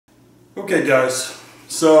Okay guys,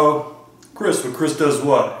 so Chris with Chris Does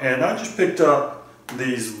What, and I just picked up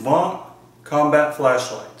these Vont combat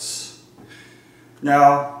flashlights.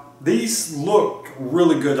 Now these look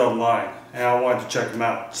really good online and I wanted to check them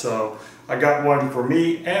out. So I got one for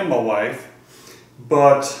me and my wife,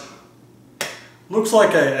 but looks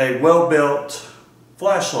like a well-built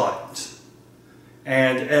flashlight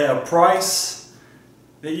and at a price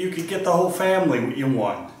that you could get the whole family in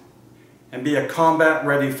one and be a combat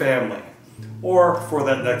ready family, or for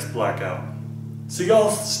that next blackout. So y'all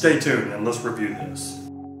stay tuned and let's review this.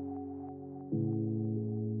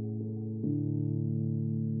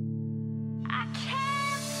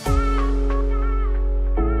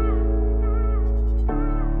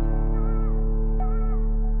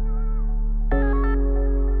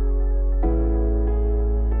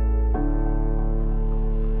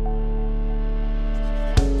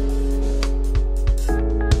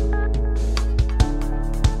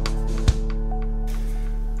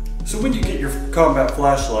 So when you get your combat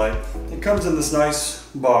flashlight, it comes in this nice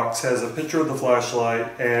box, has a picture of the flashlight,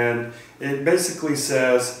 and it basically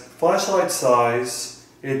says flashlight size.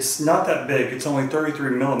 It's not that big, it's only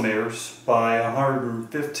 33 millimeters by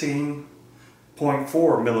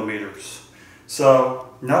 115.4 millimeters. So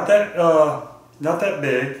not that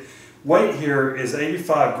big. Weight here is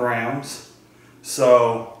 85 grams,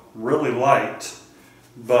 so really light,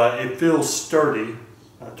 but it feels sturdy.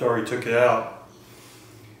 I already took it out.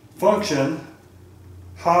 Function,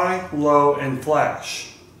 high, low, and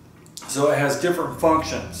flash. So it has different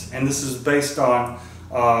functions, and this is based on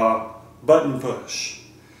button push.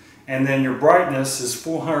 And then your brightness is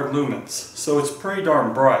 400 lumens, so it's pretty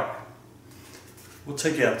darn bright. We'll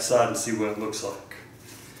take it outside and see what it looks like.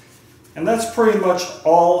 And that's pretty much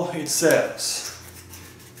all it says.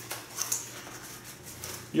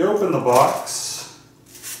 You open the box,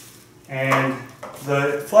 and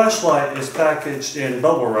the flashlight is packaged in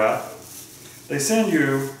bubble wrap. They send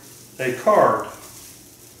you a card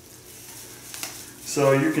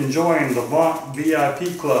so you can join the Vont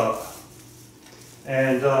VIP Club.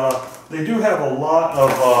 And they do have a lot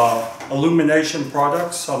of illumination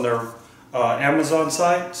products on their Amazon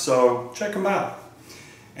site, so check them out.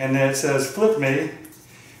 And then it says flip me,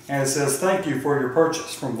 and it says thank you for your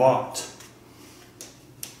purchase from Vont.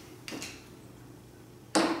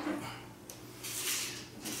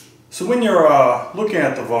 So when you're looking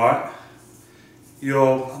at the Vont,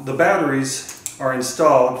 the batteries are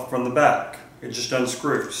installed from the back. It just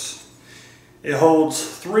unscrews. It holds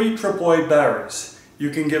 3 AAA batteries. You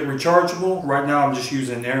can get rechargeable. Right now I'm just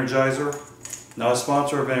using Energizer. Not a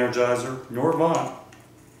sponsor of Energizer, nor Vont.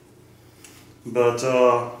 But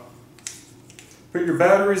put your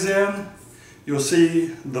batteries in. You'll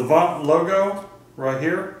see the Vont logo right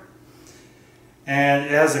here. And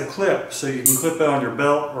it has a clip, so you can clip it on your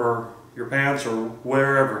belt or your pants or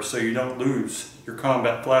wherever, so you don't lose your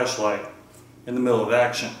combat flashlight in the middle of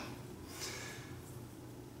action.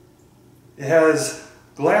 It has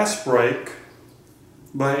glass break,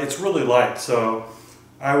 but it's really light, so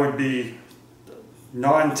I would be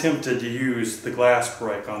non-tempted to use the glass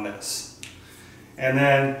break on this. And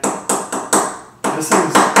then this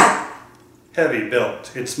thing's heavy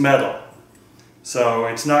built, it's metal. So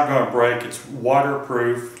it's not going to break, it's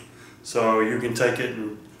waterproof, so you can take it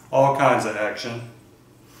in all kinds of action.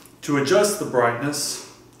 To adjust the brightness,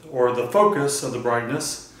 or the focus of the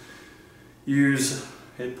brightness,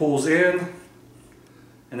 it pulls in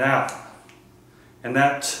and out, and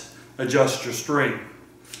that adjusts your stream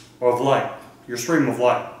of light,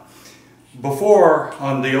 Before,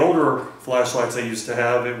 on the older flashlights I used to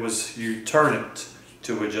have, it was you turn it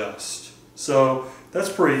to adjust. So that's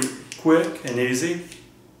pretty quick and easy.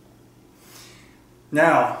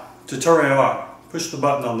 Now, to turn it on, push the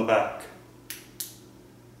button on the back.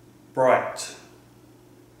 Bright,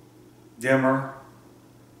 dimmer,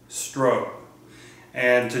 strobe.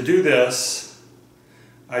 And to do this,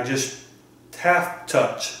 I just half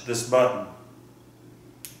touch this button.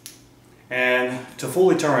 And to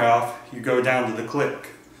fully turn it off, you go down to the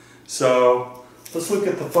click. So let's look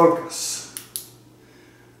at the focus.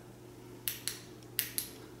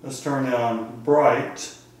 Let's turn it on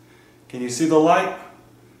bright. Can you see the light?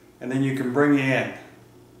 And then you can bring it in.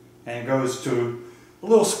 And it goes to a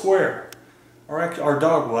little square. Our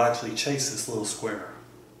dog will actually chase this little square.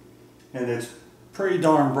 And it's pretty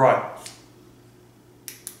darn bright.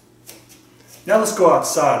 Now let's go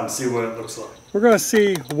outside and see what it looks like. We're going to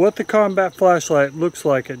see what the combat flashlight looks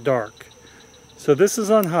like at dark. So this is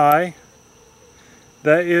on high.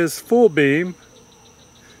 That is full beam.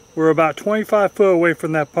 We're about 25 foot away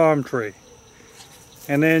from that palm tree.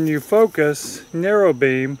 And then you focus narrow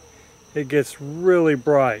beam, it gets really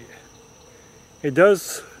bright. It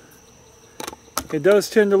does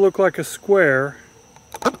tend to look like a square,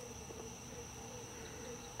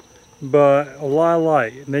 but a lot of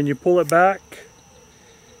light. And then you pull it back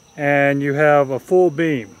and you have a full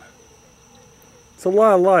beam. It's a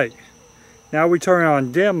lot of light. Now we turn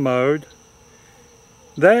on dim mode.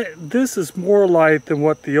 This is more light than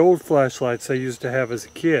what the old flashlights I used to have as a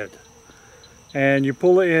kid. And you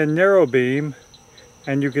pull it in narrow beam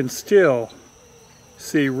and you can still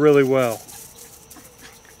see really well.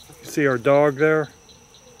 You see our dog there?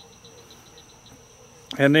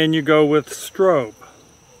 And then you go with strobe.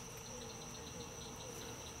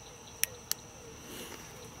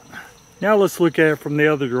 Now let's look at it from the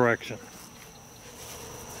other direction.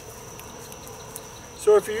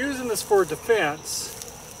 So if you're using this for defense,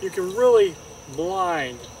 you can really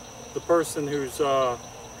blind the person who's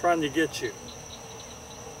trying to get you.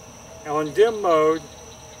 Now on dim mode,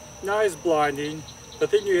 not as blinding, but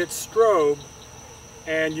then you hit strobe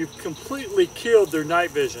and you've completely killed their night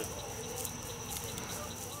vision.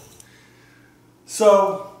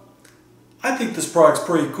 So, I think this product's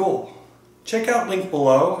pretty cool. Check out link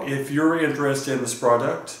below if you're interested in this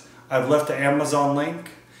product. I've left an Amazon link,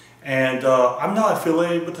 and I'm not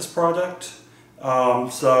affiliated with this product,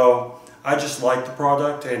 so I just like the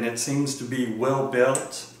product and it seems to be well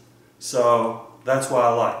built, so that's what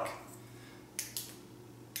I like.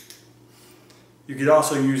 You could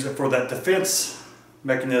also use it for that defense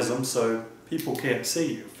mechanism so people can't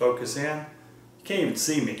see you. Focus in, you can't even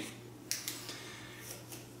see me.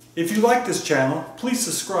 If you like this channel, please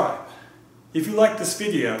subscribe. If you like this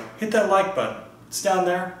video, hit that like button. It's down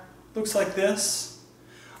there. Looks like this.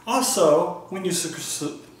 Also, when you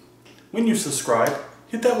subscribe,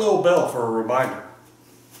 hit that little bell for a reminder.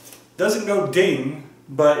 Doesn't go ding,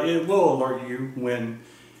 but it will alert you when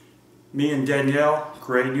me and Danielle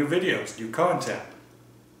create new videos, new content.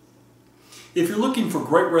 If you're looking for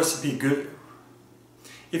great recipes,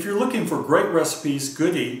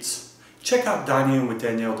 good eats, check out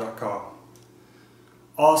diningwithdanielle.com.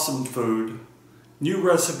 Awesome food, new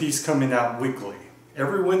recipes coming out weekly,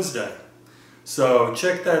 every Wednesday. So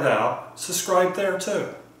check that out. Subscribe there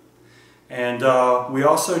too. And we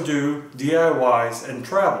also do DIYs and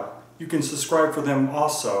travel. You can subscribe for them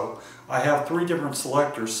also. I have 3 different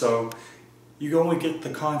selectors, so you only get the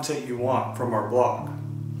content you want from our blog.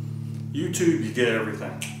 YouTube, you get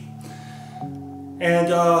everything. And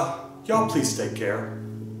y'all please take care.